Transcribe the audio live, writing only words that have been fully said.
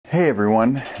Hey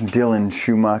everyone, Dylan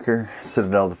Schumacher,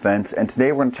 Citadel Defense, and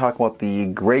today we're going to talk about the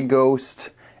Grey Ghost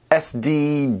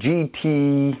SD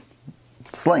GT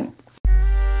Sling.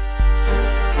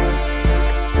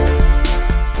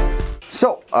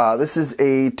 So, this is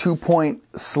a 2-point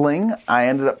sling. I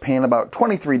ended up paying about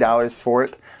 $23 for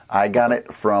it. I got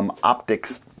it from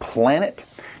Optics Planet,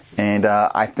 and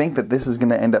I think that this is going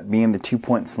to end up being the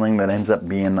 2-point sling that ends up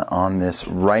being on this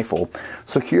rifle.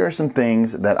 So here are some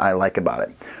things that I like about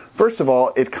it. First of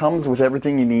all, it comes with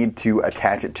everything you need to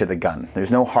attach it to the gun.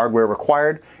 There's no hardware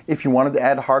required. If you wanted to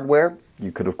add hardware,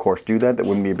 you could of course do that. That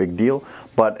wouldn't be a big deal.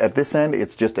 But at this end,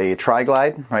 it's just a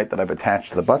tri-glide, right, that I've attached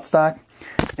to the buttstock.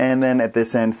 And then at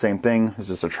this end, same thing. It's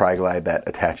just a tri-glide that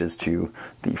attaches to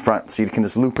the front. So you can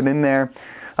just loop it in there,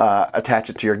 attach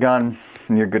it to your gun,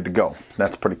 and you're good to go.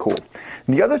 That's pretty cool.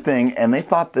 The other thing, and they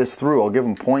thought this through, I'll give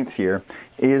them points here,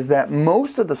 is that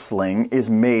most of the sling is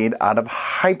made out of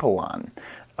Hypalon.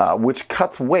 Which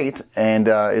cuts weight and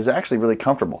is actually really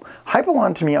comfortable.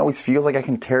 Hypalon to me always feels like I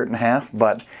can tear it in half,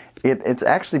 but it's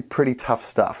actually pretty tough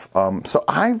stuff. So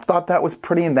I thought that was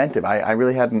pretty inventive. I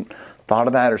really hadn't thought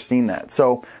of that or seen that.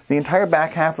 So the entire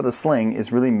back half of the sling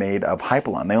is really made of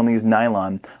Hypalon. They only use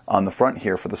nylon on the front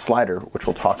here for the slider, which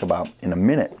we'll talk about in a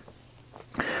minute.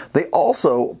 They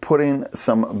also put in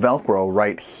some Velcro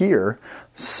right here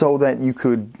so that you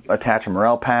could attach a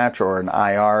morale patch or an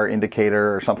IR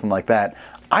indicator or something like that.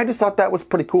 I just thought that was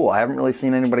pretty cool. I haven't really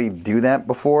seen anybody do that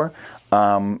before.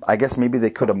 I guess maybe they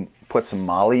could have put some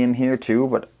molly in here too,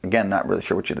 but again, not really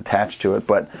sure what you'd attach to it,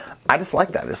 but I just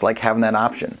like that. I just like having that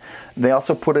option. They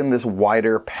also put in this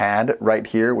wider pad right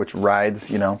here, which rides,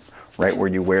 you know, right where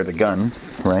you wear the gun,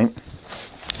 right?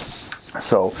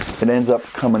 So it ends up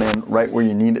coming in right where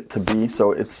you need it to be,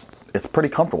 so it's pretty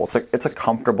comfortable. It's a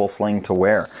comfortable sling to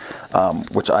wear,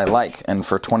 which I like. And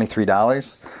for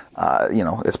 $23, you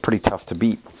know, it's pretty tough to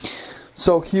beat.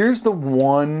 So here's the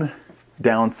one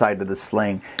downside to the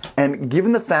sling. And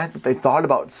given the fact that they thought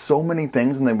about so many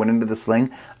things when they went into the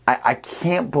sling, I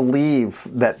can't believe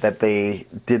that they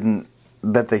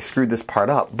screwed this part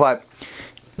up. But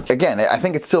again, I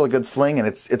think it's still a good sling, and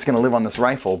it's going to live on this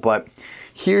rifle. But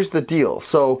here's the deal.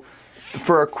 So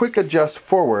for a quick adjust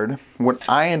forward, what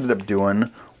I ended up doing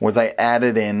was I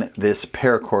added in this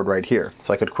paracord right here,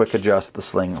 so I could quick adjust the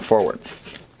sling forward,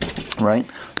 right?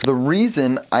 The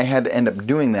reason I had to end up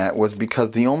doing that was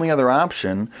because the only other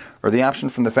option, or the option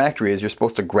from the factory, is you're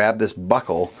supposed to grab this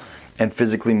buckle and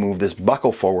physically move this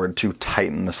buckle forward to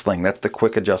tighten the sling. That's the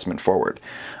quick adjustment forward.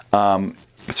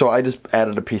 So I just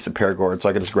added a piece of paracord so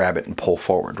I could just grab it and pull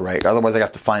forward, right? Otherwise I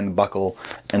have to find the buckle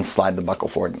and slide the buckle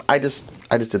forward. I just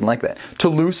didn't like that. To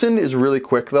loosen is really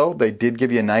quick though. They did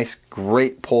give you a nice,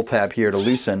 great pull tab here to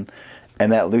loosen,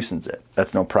 and that loosens it.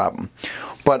 That's no problem.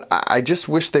 But I just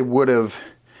wish they would have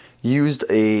used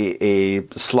a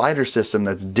slider system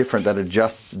that's different, that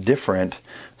adjusts different,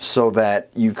 so that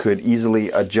you could easily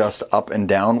adjust up and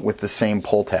down with the same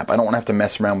pull tab. I don't want to have to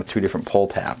mess around with two different pull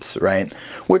tabs, right?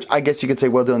 Which I guess you could say,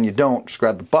 well, Dylan, you don't, just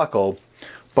grab the buckle.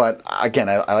 But again,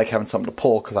 I like having something to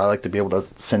pull because I like to be able to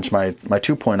cinch my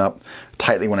 2-point up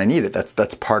tightly when I need it.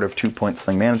 That's part of 2-point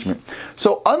sling management.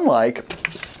 So unlike,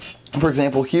 for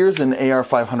example, here's an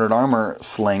AR-500 Armor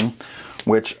sling,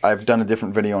 which I've done a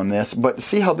different video on this, but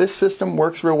see how this system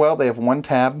works real well? They have one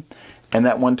tab, and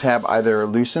that one tab either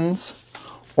loosens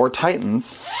or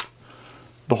tightens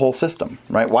the whole system,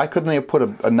 right? Why couldn't they have put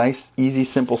a nice, easy,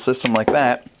 simple system like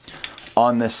that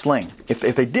on this sling? If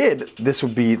they did, this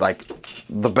would be like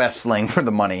the best sling for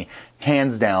the money,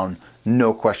 hands down,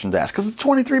 no questions asked, because it's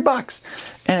 23 bucks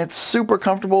and it's super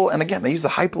comfortable. And again, they use the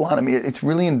Hypalon. I mean, it's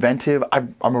really inventive.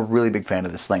 I'm a really big fan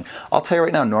of this sling. I'll tell you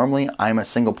right now, normally I'm a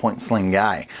single-point sling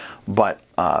guy, but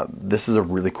this is a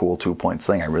really cool 2-point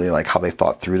sling. I really like how they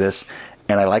thought through this,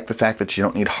 and I like the fact that you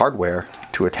don't need hardware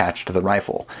to attach to the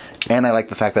rifle, and I like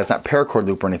the fact that it's not paracord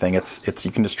loop or anything. It's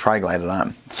you can just tri-glide it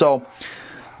on. So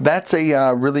that's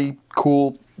a really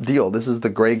cool deal. This is the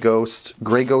Grey Ghost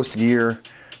Gear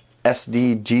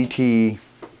SD GT.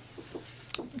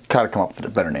 Gotta come up with a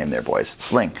better name there, boys.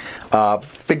 Sling.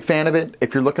 Big fan of it.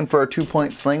 If you're looking for a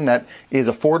 2-point sling that is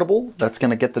affordable, that's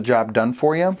going to get the job done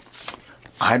for you,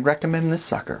 I'd recommend this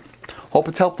sucker. Hope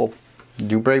it's helpful.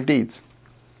 Do brave deeds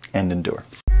and endure.